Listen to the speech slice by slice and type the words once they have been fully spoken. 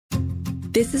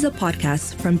This is a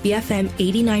podcast from BFM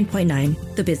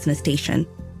 89.9, the business station.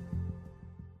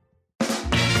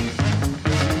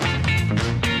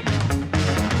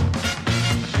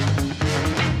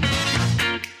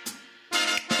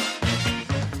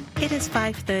 It is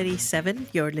 5:37.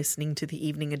 You're listening to the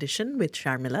evening edition with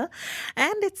Sharmila,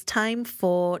 and it's time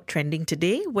for Trending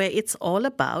Today, where it's all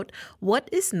about what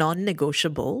is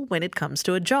non-negotiable when it comes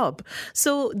to a job.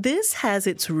 So this has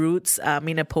its roots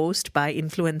in a post by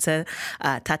influencer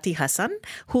Tati Hassan,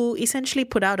 who essentially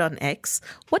put out on X,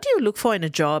 what do you look for in a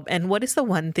job and what is the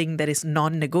one thing that is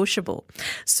non-negotiable?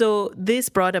 So this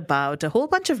brought about a whole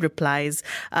bunch of replies,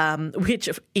 which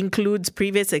includes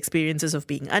previous experiences of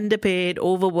being underpaid,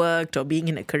 overworked, or being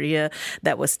in a career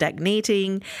that was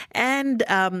stagnating, and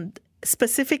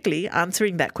specifically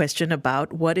answering that question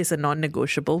about what is a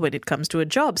non-negotiable when it comes to a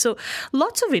job. So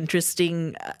lots of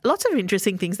interesting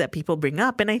things that people bring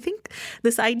up. And I think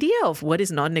this idea of what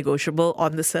is non-negotiable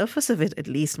on the surface of it, at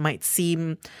least, might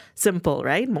seem simple,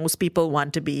 right? Most people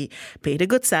want to be paid a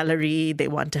good salary. They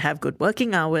want to have good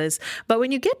working hours. But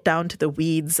when you get down to the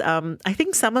weeds, I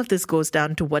think some of this goes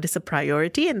down to what is a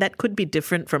priority, and that could be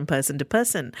different from person to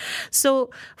person.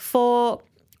 So for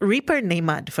Reaper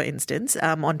Neymad, for instance,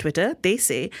 on Twitter, they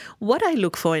say, what I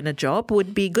look for in a job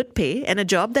would be good pay and a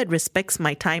job that respects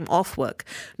my time off work.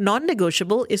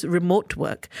 Non-negotiable is remote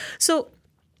work. So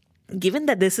given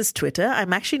that this is Twitter,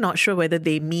 I'm actually not sure whether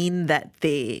they mean that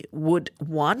they would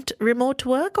want remote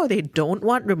work or they don't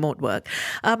want remote work.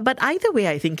 But either way,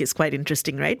 I think is quite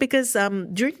interesting, right? Because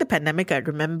during the pandemic, I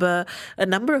remember a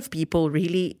number of people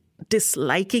really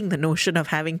disliking the notion of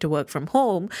having to work from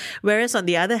home, whereas on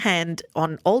the other hand,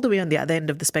 all the way on the other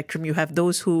end of the spectrum, you have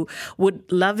those who would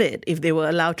love it if they were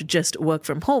allowed to just work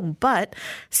from home. But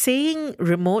saying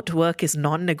remote work is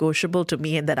non-negotiable to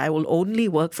me and that I will only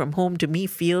work from home, to me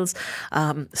feels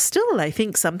still, I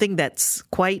think, something that's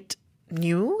quite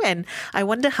new, and I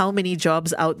wonder how many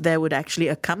jobs out there would actually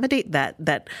accommodate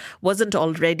that wasn't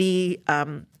already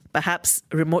perhaps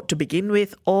remote to begin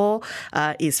with, or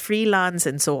is freelance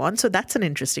and so on. So that's an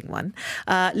interesting one.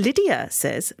 Lydia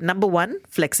says, number one,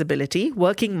 flexibility.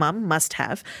 Working mum must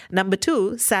have. Number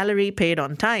two, salary paid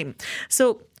on time.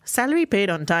 So salary paid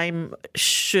on time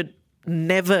should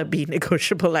never be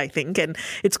negotiable, I think. And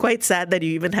it's quite sad that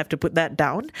you even have to put that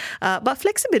down. But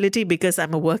flexibility, because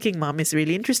I'm a working mum, is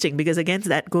really interesting, because again,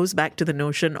 that goes back to the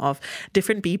notion of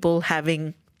different people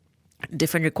having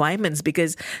different requirements,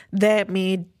 because there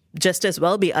may just as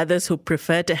well be others who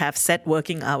prefer to have set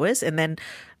working hours, and then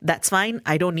that's fine.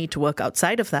 I don't need to work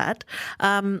outside of that.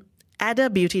 Ada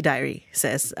Beauty Diary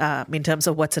says, in terms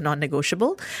of what's a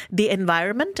non-negotiable, the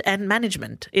environment and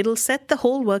management. It'll set the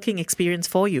whole working experience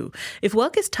for you. If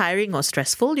work is tiring or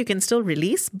stressful, you can still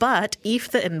release, but if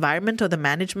the environment or the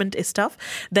management is tough,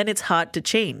 then it's hard to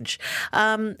change.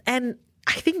 And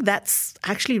I think that's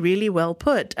actually really well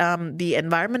put. The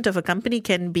environment of a company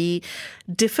can be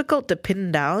difficult to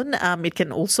pin down. It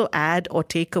can also add or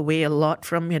take away a lot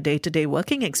from your day-to-day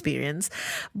working experience.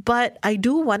 But I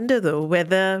do wonder, though,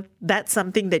 whether that's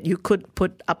something that you could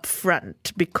put up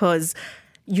front, because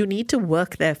you need to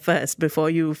work there first before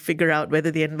you figure out whether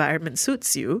the environment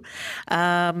suits you.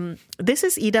 This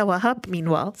is Ida Wahab,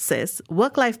 meanwhile, says,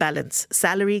 work-life balance,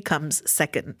 salary comes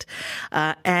second.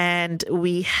 And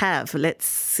we have, let's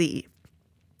see,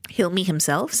 Hilmi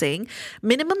himself saying,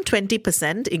 minimum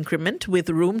 20% increment with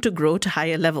room to grow to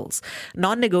higher levels.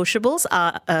 Non-negotiables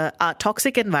are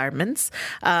toxic environments,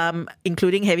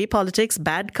 including heavy politics,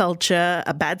 bad culture,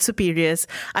 bad superiors.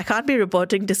 I can't be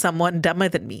reporting to someone dumber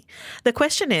than me. The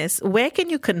question is, where can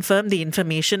you confirm the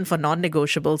information for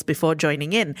non-negotiables before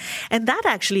joining in? And that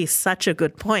actually is such a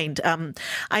good point.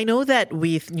 I know that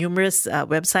with numerous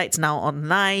websites now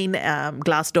online,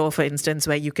 Glassdoor, for instance,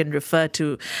 where you can refer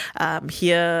to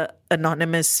hear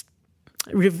anonymous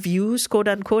reviews, quote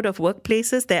unquote, of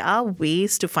workplaces, there are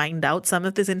ways to find out some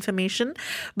of this information.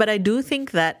 But I do think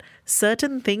that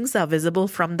certain things are visible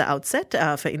from the outset.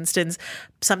 For instance,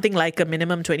 something like a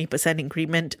minimum 20%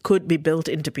 increment could be built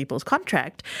into people's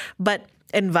contract. But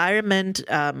environment,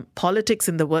 politics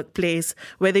in the workplace,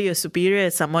 whether your superior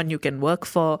is someone you can work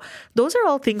for, those are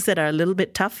all things that are a little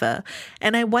bit tougher.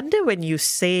 And I wonder, when you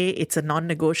say it's a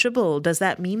non-negotiable, does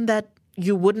that mean that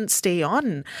you wouldn't stay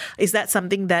on? Is that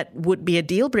something that would be a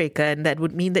deal breaker and that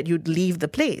would mean that you'd leave the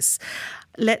place?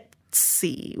 Let's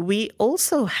see. We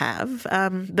also have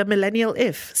the millennial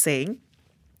if saying,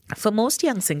 For most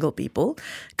young single people,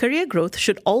 career growth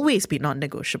should always be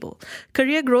non-negotiable.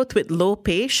 Career growth with low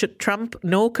pay should trump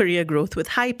no career growth with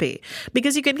high pay,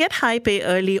 because you can get high pay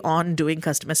early on doing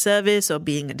customer service or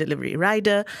being a delivery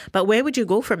rider, but where would you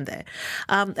go from there?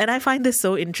 And I find this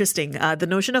so interesting, the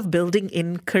notion of building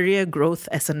in career growth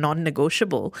as a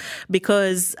non-negotiable,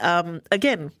 because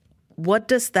again, what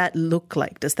does that look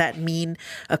like? Does that mean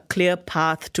a clear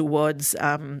path towards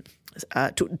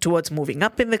towards moving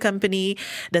up in the company?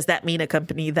 Does that mean a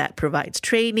company that provides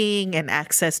training and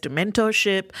access to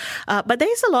mentorship? But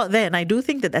there is a lot there, and I do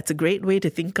think that that's a great way to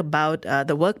think about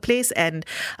the workplace, and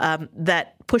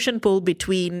that push and pull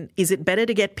between, is it better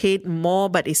to get paid more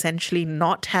but essentially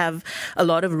not have a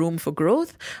lot of room for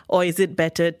growth, or is it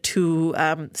better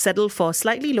to settle for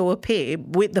slightly lower pay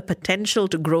with the potential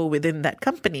to grow within that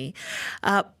company?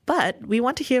 But we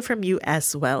want to hear from you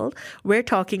as well. We're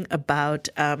talking about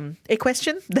a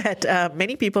question that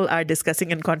many people are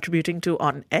discussing and contributing to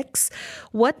on X.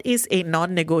 What is a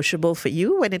non-negotiable for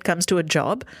you when it comes to a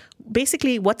job?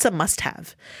 Basically, what's a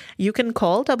must-have? You can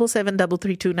call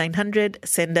 77332900,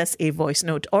 send us a voice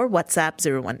note or WhatsApp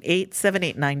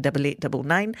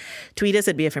 018-789-8899. Tweet us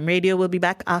at BFM Radio. We'll be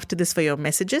back after this for your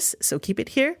messages, so keep it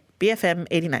here. BFM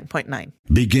 89.9.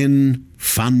 Begin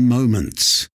fun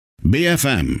moments.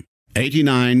 BFM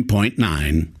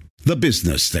 89.9, the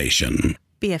business station.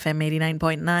 BFM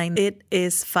 89.9. It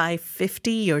is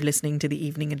 5:50. You're listening to the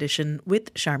Evening Edition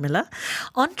with Sharmila.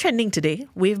 On Trending today,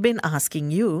 we've been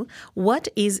asking you, what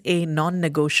is a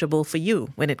non-negotiable for you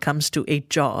when it comes to a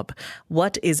job?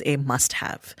 What is a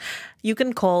must-have? You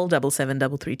can call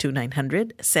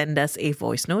 77332900, send us a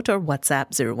voice note or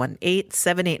WhatsApp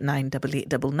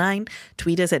 018-789-8899,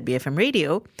 tweet us at BFM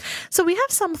Radio. So we have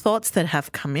some thoughts that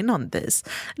have come in on this.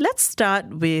 Let's start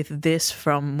with this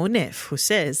from Munif, who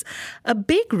says, a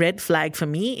big red flag for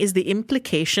me is the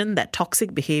implication that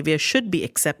toxic behavior should be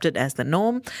accepted as the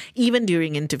norm, even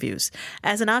during interviews.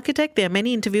 As an architect, there are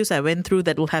many interviews I went through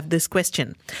that will have this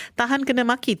question. Tahan kena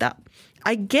maki tak?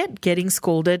 I get getting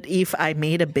scolded if I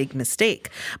made a big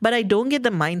mistake, but I don't get the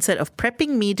mindset of prepping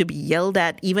me to be yelled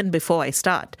at even before I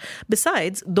start.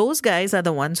 Besides, those guys are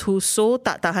the ones who so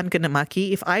tak tahan kena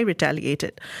maki if I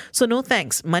retaliated. So no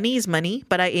thanks. Money is money,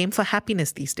 but I aim for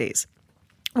happiness these days.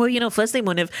 Well, first thing,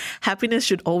 Munif, happiness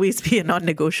should always be a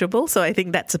non-negotiable. So I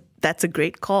think that's a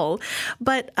great call.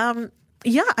 But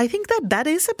yeah, I think that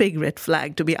is a big red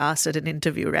flag to be asked at an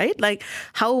interview, right? Like,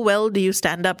 how well do you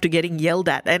stand up to getting yelled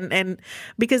at? And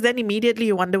because then immediately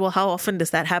you wonder, well, how often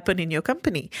does that happen in your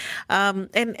company?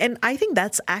 And I think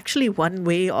that's actually one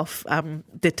way of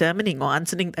determining or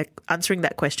answering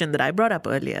that question that I brought up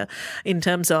earlier in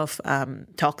terms of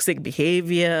toxic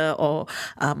behavior or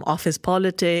office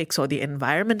politics or the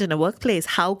environment in a workplace.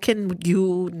 How can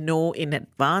you know in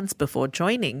advance before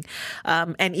joining?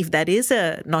 And if that is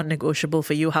a non-negotiable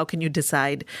for you, how can you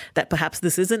decide that perhaps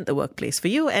this isn't the workplace for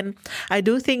you? And I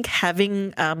do think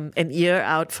having an ear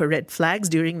out for red flags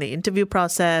during the interview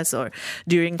process or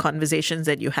during conversations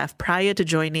that you have prior to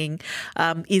joining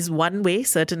is one way,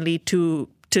 certainly, to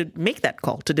make that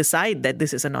call, to decide that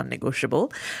this is a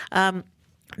non-negotiable.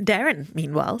 Darren,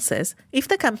 meanwhile, says, if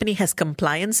the company has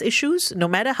compliance issues, no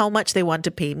matter how much they want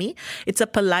to pay me, it's a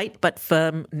polite but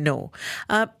firm no.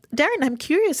 Darren, I'm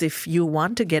curious if you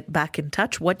want to get back in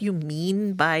touch, what you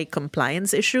mean by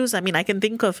compliance issues. I mean, I can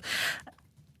think of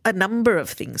a number of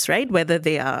things, right? Whether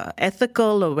they are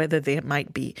ethical or whether they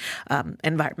might be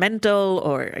environmental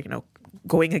or,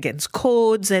 going against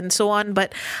codes and so on.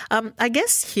 But I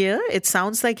guess here it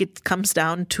sounds like it comes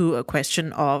down to a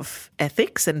question of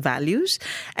ethics and values.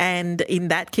 And in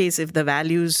that case, if the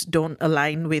values don't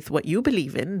align with what you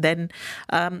believe in, then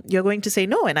you're going to say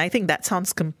no. And I think that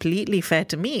sounds completely fair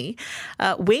to me.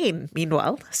 Wayne,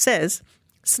 meanwhile, says,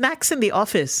 snacks in the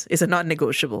office is a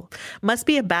non-negotiable. Must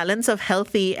be a balance of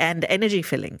healthy and energy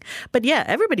filling. But yeah,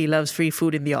 everybody loves free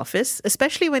food in the office,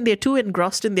 especially when they're too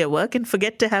engrossed in their work and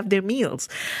forget to have their meals.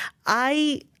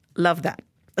 I love that.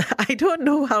 I don't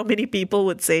know how many people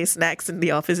would say snacks in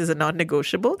the office is a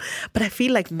non-negotiable, but I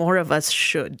feel like more of us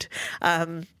should.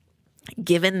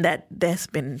 Given that there's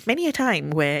been many a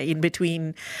time where in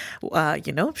between,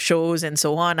 shows and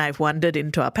so on, I've wandered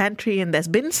into our pantry and there's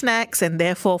been snacks and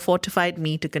therefore fortified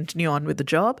me to continue on with the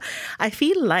job, I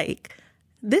feel like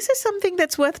this is something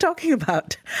that's worth talking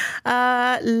about.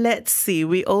 Let's see.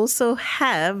 We also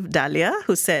have Dahlia,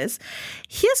 who says,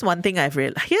 here's one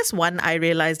I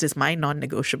realized is my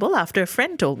non-negotiable after a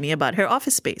friend told me about her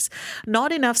office space.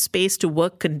 Not enough space to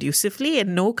work conducively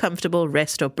and no comfortable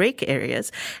rest or break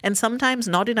areas, and sometimes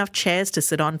not enough chairs to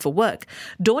sit on for work.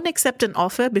 Don't accept an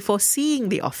offer before seeing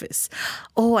the office.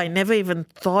 Oh, I never even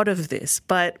thought of this,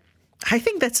 but I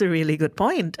think that's a really good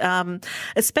point,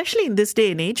 especially in this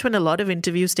day and age when a lot of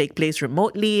interviews take place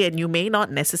remotely and you may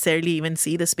not necessarily even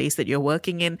see the space that you're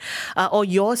working in or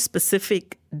your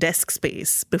specific desk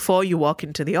space before you walk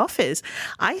into the office.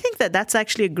 I think that that's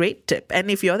actually a great tip.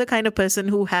 And if you're the kind of person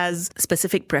who has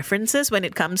specific preferences when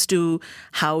it comes to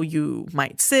how you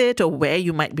might sit or where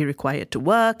you might be required to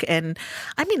work, and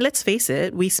I mean, let's face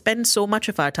it, we spend so much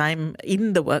of our time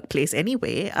in the workplace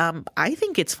anyway. I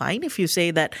think it's fine if you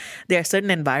say that there are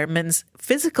certain environments,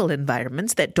 physical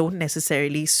environments, that don't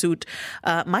necessarily suit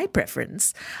my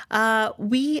preference.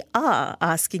 We are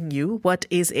asking you what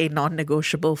is a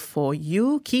non-negotiable for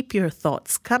you. Keep your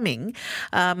thoughts coming.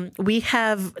 We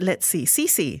have, let's see,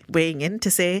 Cece weighing in to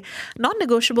say,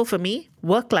 non-negotiable for me,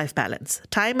 work-life balance,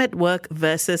 time at work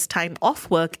versus time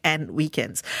off work and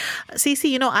weekends.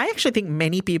 Cece, I actually think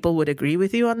many people would agree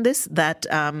with you on this, that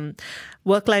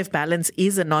work-life balance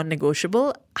is a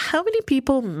non-negotiable. How many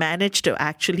people manage to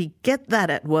actually get that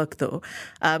at work, though,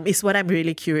 is what I'm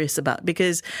really curious about.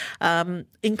 Because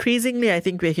increasingly, I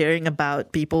think we're hearing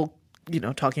about people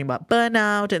talking about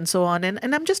burnout and so on.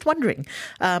 And I'm just wondering,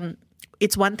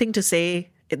 it's one thing to say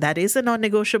that is a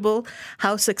non-negotiable.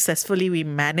 How successfully we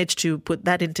manage to put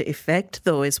that into effect,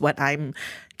 though, is what I'm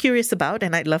curious about,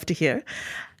 and I'd love to hear.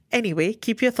 Anyway,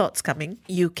 keep your thoughts coming.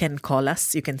 You can call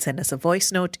us, you can send us a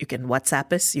voice note, you can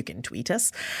WhatsApp us, you can tweet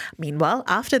us. Meanwhile,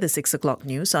 after the 6 o'clock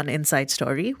news on Inside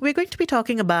Story, we're going to be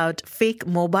talking about fake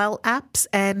mobile apps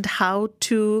and how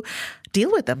to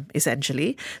deal with them,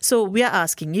 essentially. So we are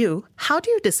asking you, how do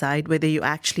you decide whether you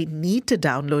actually need to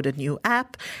download a new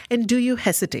app, and do you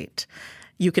hesitate?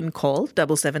 You can call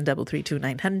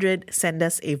 77332900, send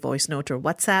us a voice note or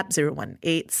WhatsApp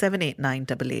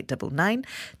 018-789-8899,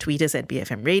 tweet us at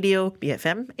BFM Radio,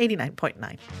 BFM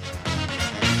 89.9.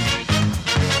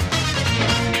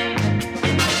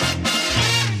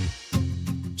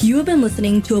 You have been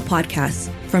listening to a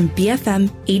podcast from BFM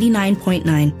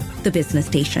 89.9, the business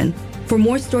station. For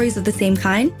more stories of the same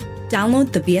kind,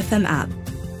 download the BFM app.